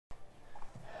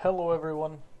Hello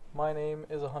everyone, my name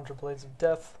is 100 Blades of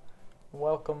Death.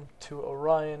 Welcome to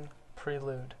Orion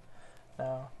Prelude.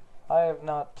 Now, I have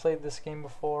not played this game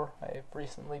before. I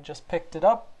recently just picked it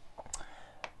up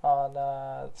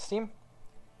on Steam,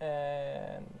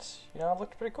 and it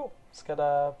looked pretty cool. It's got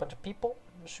a bunch of people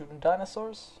shooting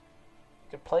dinosaurs.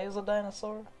 You could play as a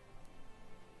dinosaur.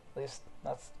 At least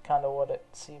that's kind of what it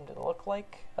seemed to look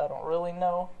like. I don't really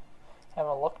know.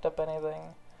 Haven't looked up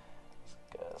anything.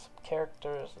 Some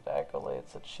characters and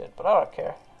accolades and shit, but I don't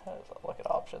care. Look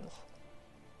at options.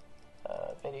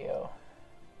 Video.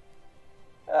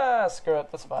 Screw it,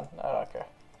 that's fun. I don't care.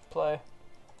 Play.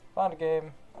 Find a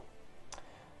game.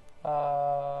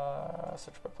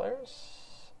 Search for players,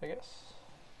 I guess.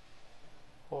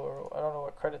 Or, I don't know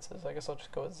what credits is. I guess I'll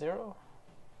just go with 0.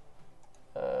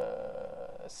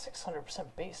 600%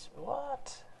 base.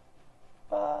 What?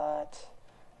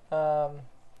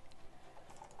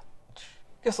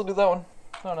 Guess I'll do that one.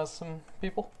 That one has some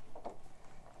people.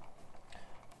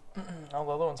 All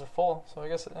the other ones are full, so I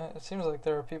guess it seems like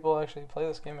there are people who actually play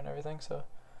this game and everything, so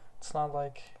it's not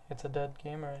like it's a dead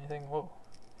game or anything. Whoa.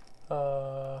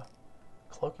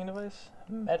 Cloaking device?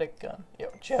 Medic gun.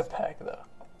 Yo, jetpack though.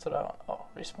 That's what I want. Oh,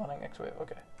 respawning X-Wave,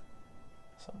 okay.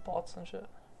 Some bots and shit.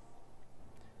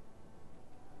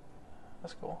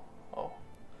 That's cool. Oh.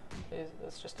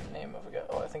 That's just a name of a guy.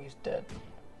 Oh, I think he's dead.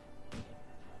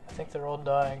 I think they're all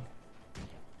dying.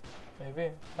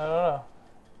 Maybe. I don't know.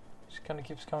 Just kind of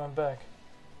keeps coming back.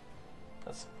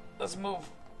 Let's move.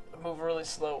 Move really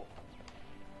slow.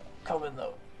 Coming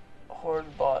though.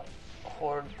 Horde bot.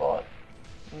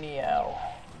 Meow.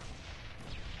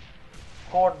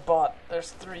 Horde bot.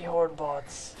 There's 3 horde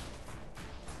bots.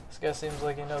 This guy seems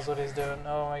like he knows what he's doing.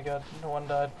 Oh my god, one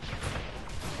died.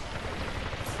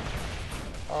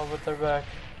 Oh, but they're back.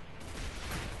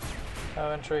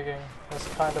 How intriguing. That's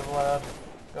kind of loud.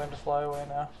 Going to fly away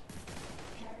now.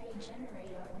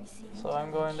 So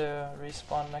I'm going to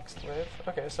respawn next wave.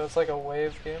 Okay, so it's like a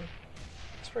wave game.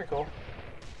 It's pretty cool.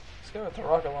 This guy with the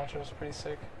rocket launcher is pretty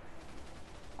sick.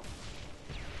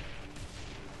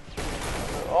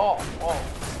 Oh, whoa.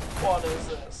 What is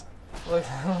this? Look,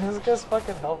 this guy's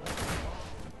fucking helmet.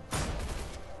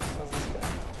 What's this guy?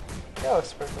 That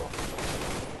looks pretty cool.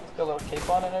 It's got a little cape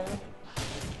on and everything.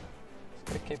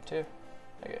 It's got a cape too.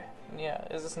 Okay, Nia.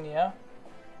 Is this Nia?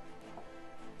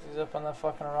 He's up on that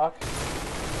fucking rock.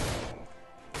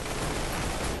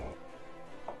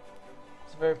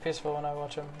 It's very peaceful when I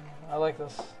watch him. I like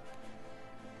this.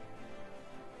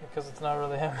 Because it's not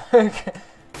really him. Kinda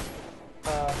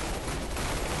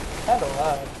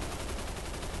loud.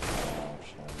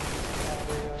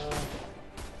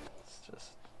 Let's just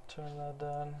turn that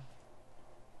down.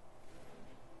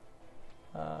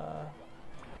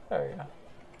 There we go.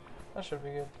 That should be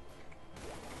good.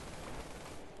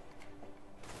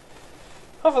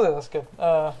 Hopefully that's good.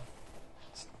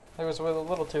 It was a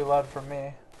little too loud for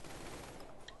me.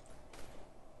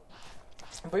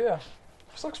 But yeah,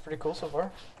 this looks pretty cool so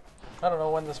far. I don't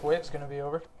know when this wave's gonna be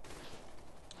over.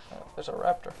 There's a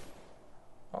raptor.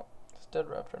 Oh, it's a dead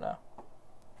raptor now.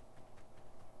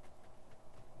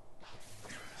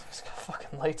 He's got a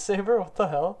fucking lightsaber? What the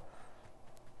hell?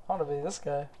 I wanna be this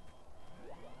guy.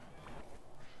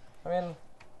 I mean,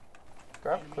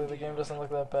 graphically the game doesn't look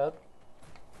that bad.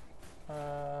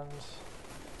 And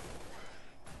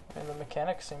I mean the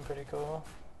mechanics seem pretty cool.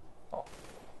 Oh.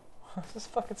 Is this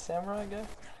fucking samurai guy?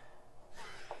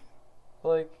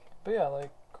 But yeah,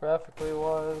 graphically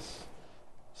wise,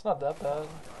 it's not that bad.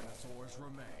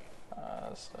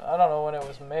 I don't know when it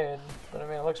was made, but I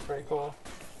mean it looks pretty cool.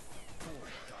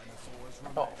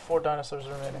 Oh, 4 dinosaurs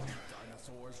remaining.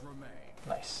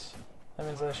 Nice. That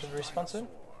means I should respawn soon.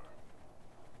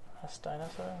 Last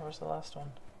dinosaur? Where's the last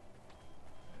one?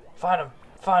 Find him!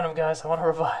 Find him, guys! I want to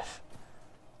revive.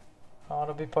 I want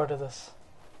to be part of this.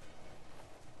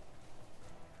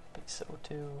 Be so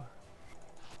too.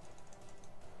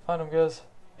 Find him, guys.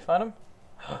 You find him?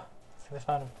 I think they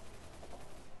found him.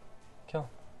 Kill him.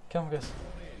 Kill him, guys.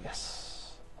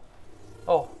 Yes.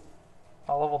 Oh.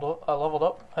 I leveled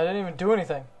up. I didn't even do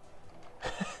anything.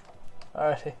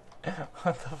 Alrighty.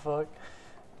 What the fuck?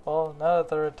 Well, now that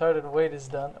the retarded wait is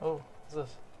done. Oh, what's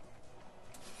this?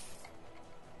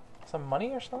 Some money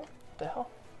or something? What the hell?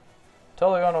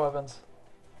 Totally going to weapons.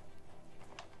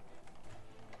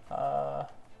 I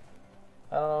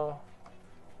don't know.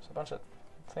 There's a bunch of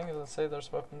things that say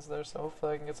there's weapons there, so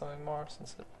hopefully I can get something more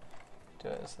since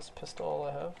is this pistol all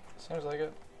I have? Seems like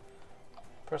it.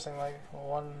 Pressing like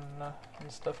 1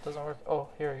 and stuff doesn't work. Oh,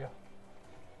 here we go.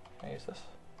 Can I use this?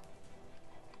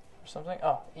 Or something?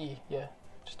 Oh, E, yeah.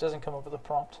 Just doesn't come up with a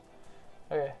prompt.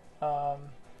 Okay,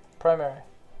 primary.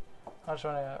 How much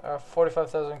money?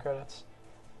 45,000 credits.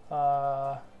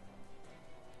 I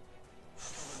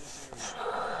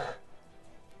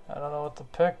don't know what to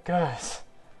pick, guys.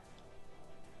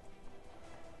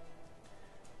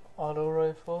 Auto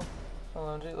rifle,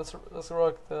 LMG. Let's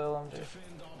rock the LMG.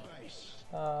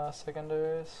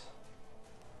 Secondaries.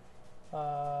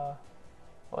 Well,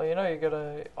 you know you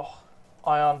gotta. Oh,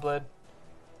 ion blade.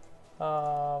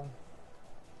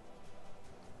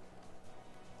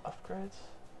 Upgrades.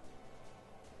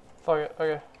 Fuck it.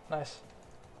 Okay, nice.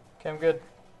 Okay, I'm good.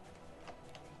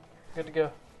 Good to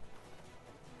go.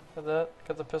 Got that.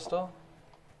 Got the pistol.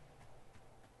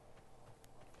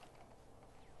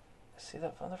 See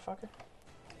that motherfucker?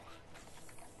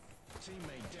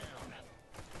 Teammate down.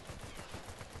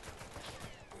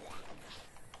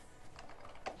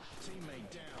 Teammate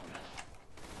down.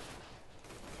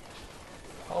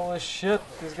 Holy shit,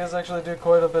 these guys actually do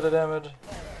quite a bit of damage.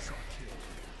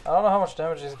 I don't know how much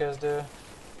damage these guys do,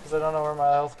 because I don't know where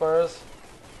my health bar is.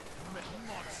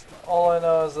 All I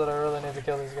know is that I really need to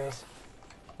kill these guys.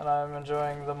 And I'm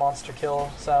enjoying the monster kill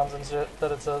sounds and shit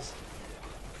that it says.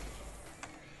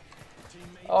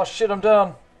 Oh shit, I'm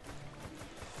down!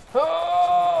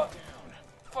 Ah!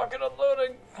 Fucking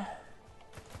unloading!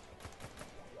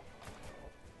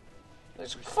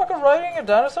 He's fucking riding a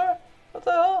dinosaur? What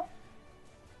the hell?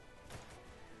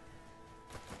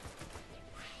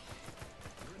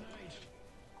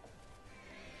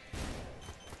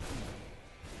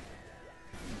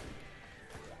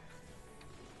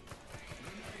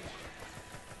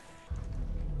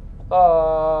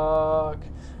 Fuck.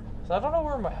 I don't know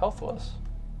where my health was.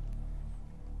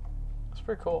 It's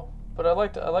pretty cool. But I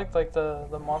liked like the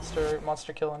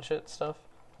monster kill and shit stuff.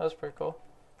 That was pretty cool.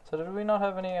 So did we not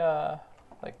have any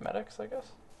like medics, I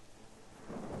guess?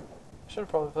 I should have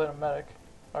probably played a medic.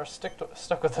 Or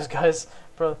stuck with those guys.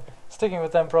 Bro, sticking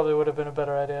with them probably would have been a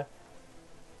better idea.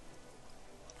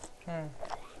 And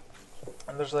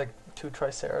there's like 2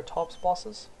 Triceratops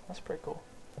bosses. That's pretty cool.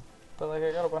 But like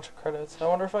I got a bunch of credits. I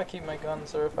wonder if I keep my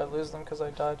guns or if I lose them because I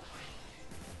died.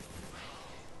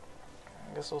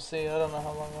 I guess we'll see. I don't know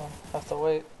how long I'll have to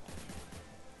wait.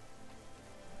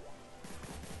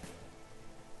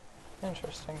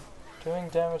 Interesting. Doing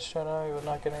damage to an enemy but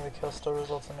not getting the kill still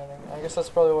results in anything. I guess that's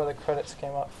probably why the credits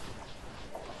came up.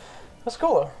 That's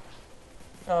cool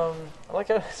though. I like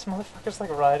how this motherfucker's like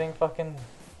riding fucking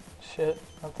shit.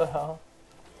 What the hell?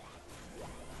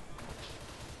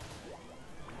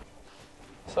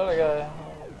 So the guy.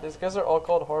 These guys are all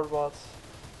called horde bots.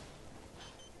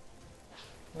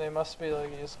 They must be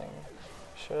like using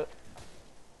shit.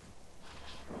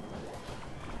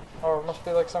 Or it must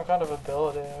be like some kind of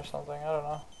ability or something, I don't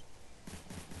know.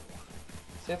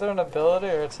 It's either an ability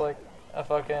or it's like a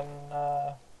fucking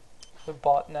the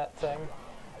botnet thing.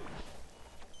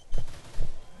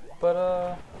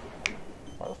 But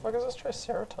where the fuck is this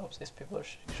Triceratops these people are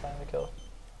trying to kill?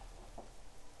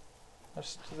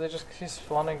 They just keep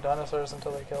spawning dinosaurs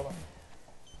until they kill them.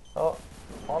 Oh,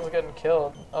 one's getting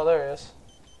killed. Oh, there he is.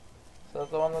 Is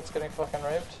that the one that's getting fucking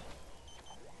raped?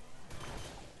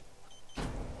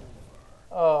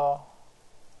 Oh.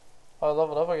 Oh, I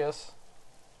leveled up, I guess.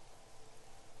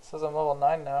 It says I'm level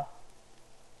 9 now.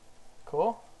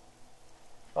 Cool.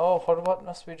 Oh, what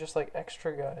must be just like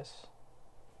extra guys.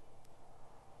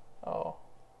 Oh.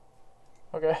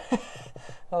 Okay.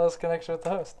 Well, that's connection with the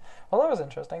host. Well, that was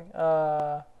interesting.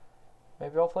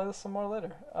 Maybe I'll play this some more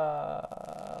later.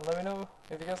 Let me know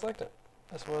if you guys liked it.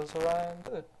 This was Orion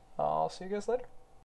Prelude. I'll see you guys later.